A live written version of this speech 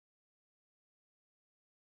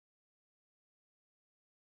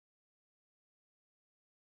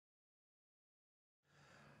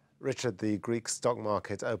Richard, the Greek stock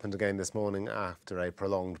market opened again this morning after a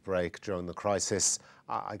prolonged break during the crisis.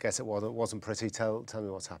 I guess it wasn't pretty. Tell me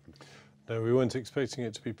what's happened. No, we weren't expecting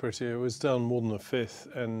it to be pretty. It was down more than a fifth,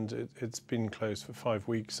 and it's been closed for 5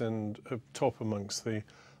 weeks. And top amongst the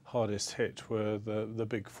hardest hit were the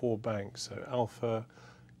big four banks, so Alpha,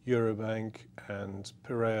 Eurobank, and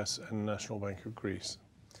Piraeus, and National Bank of Greece.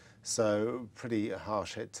 So pretty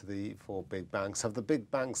harsh hit to the four big banks. Have the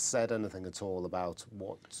big banks said anything at all about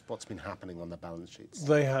what's been happening on their balance sheets?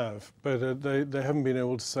 They have, but they haven't been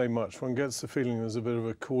able to say much. One gets the feeling there's a bit of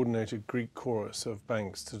a coordinated Greek chorus of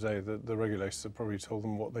banks today, that the regulators have probably told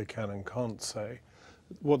them what they can and can't say.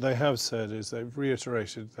 What they have said is they've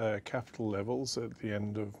reiterated their capital levels at the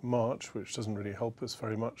end of March, which doesn't really help us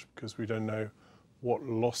very much because we don't know what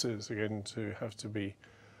losses are going to have to be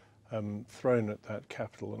thrown at that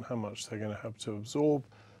capital and how much they're going to have to absorb.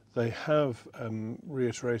 They have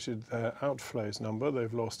reiterated their outflows number.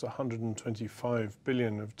 They've lost 125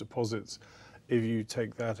 billion of deposits if you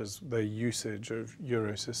take that as their usage of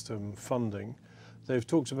Eurosystem funding. They've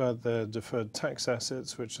talked about their deferred tax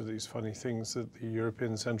assets, which are these funny things that the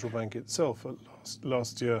European Central Bank itself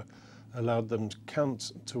last year allowed them to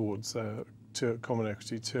count towards their Common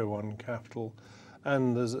Equity Tier 1 capital.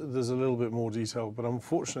 And there's a little bit more detail, but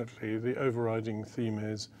unfortunately the overriding theme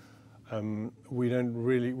is we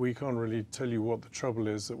can't really tell you what the trouble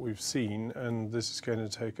is that we've seen, and this is going to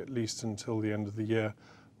take at least until the end of the year,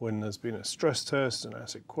 when there's been a stress test, an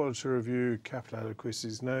asset quality review, capital adequacy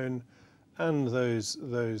is known, and those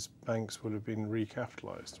banks will have been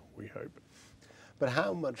recapitalised, we hope. But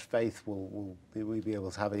how much faith will we be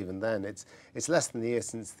able to have even then? It's less than a year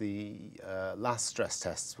since the last stress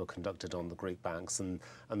tests were conducted on the Greek banks, and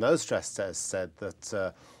those stress tests said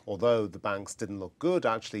that although the banks didn't look good,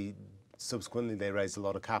 actually subsequently they raised a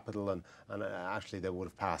lot of capital, and actually they would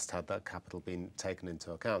have passed had that capital been taken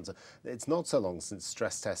into account. So it's not so long since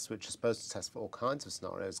stress tests, which are supposed to test for all kinds of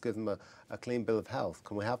scenarios, give them a clean bill of health.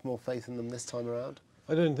 Can we have more faith in them this time around?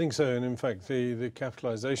 I don't think so, and in fact the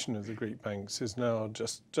capitalisation of the Greek banks is now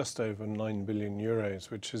just over 9 billion euros,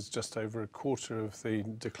 which is just over a quarter of the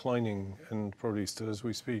declining and probably still as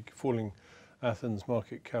we speak falling Athens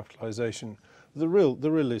market capitalisation. The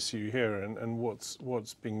real issue here and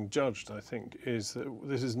what's being judged, I think, is that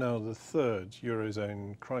this is now the third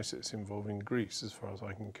Eurozone crisis involving Greece as far as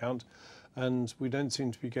I can count, and we don't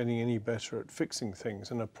seem to be getting any better at fixing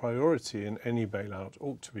things, and a priority in any bailout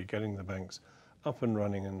ought to be getting the banks up and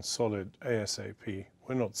running and solid ASAP.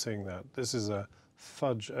 We're not seeing that. This is a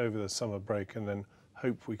fudge over the summer break and then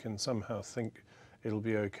hope we can somehow think it'll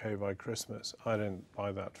be okay by Christmas. I don't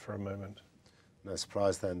buy that for a moment. No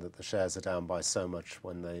surprise then that the shares are down by so much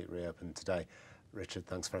when they reopen today. Richard,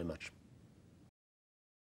 thanks very much.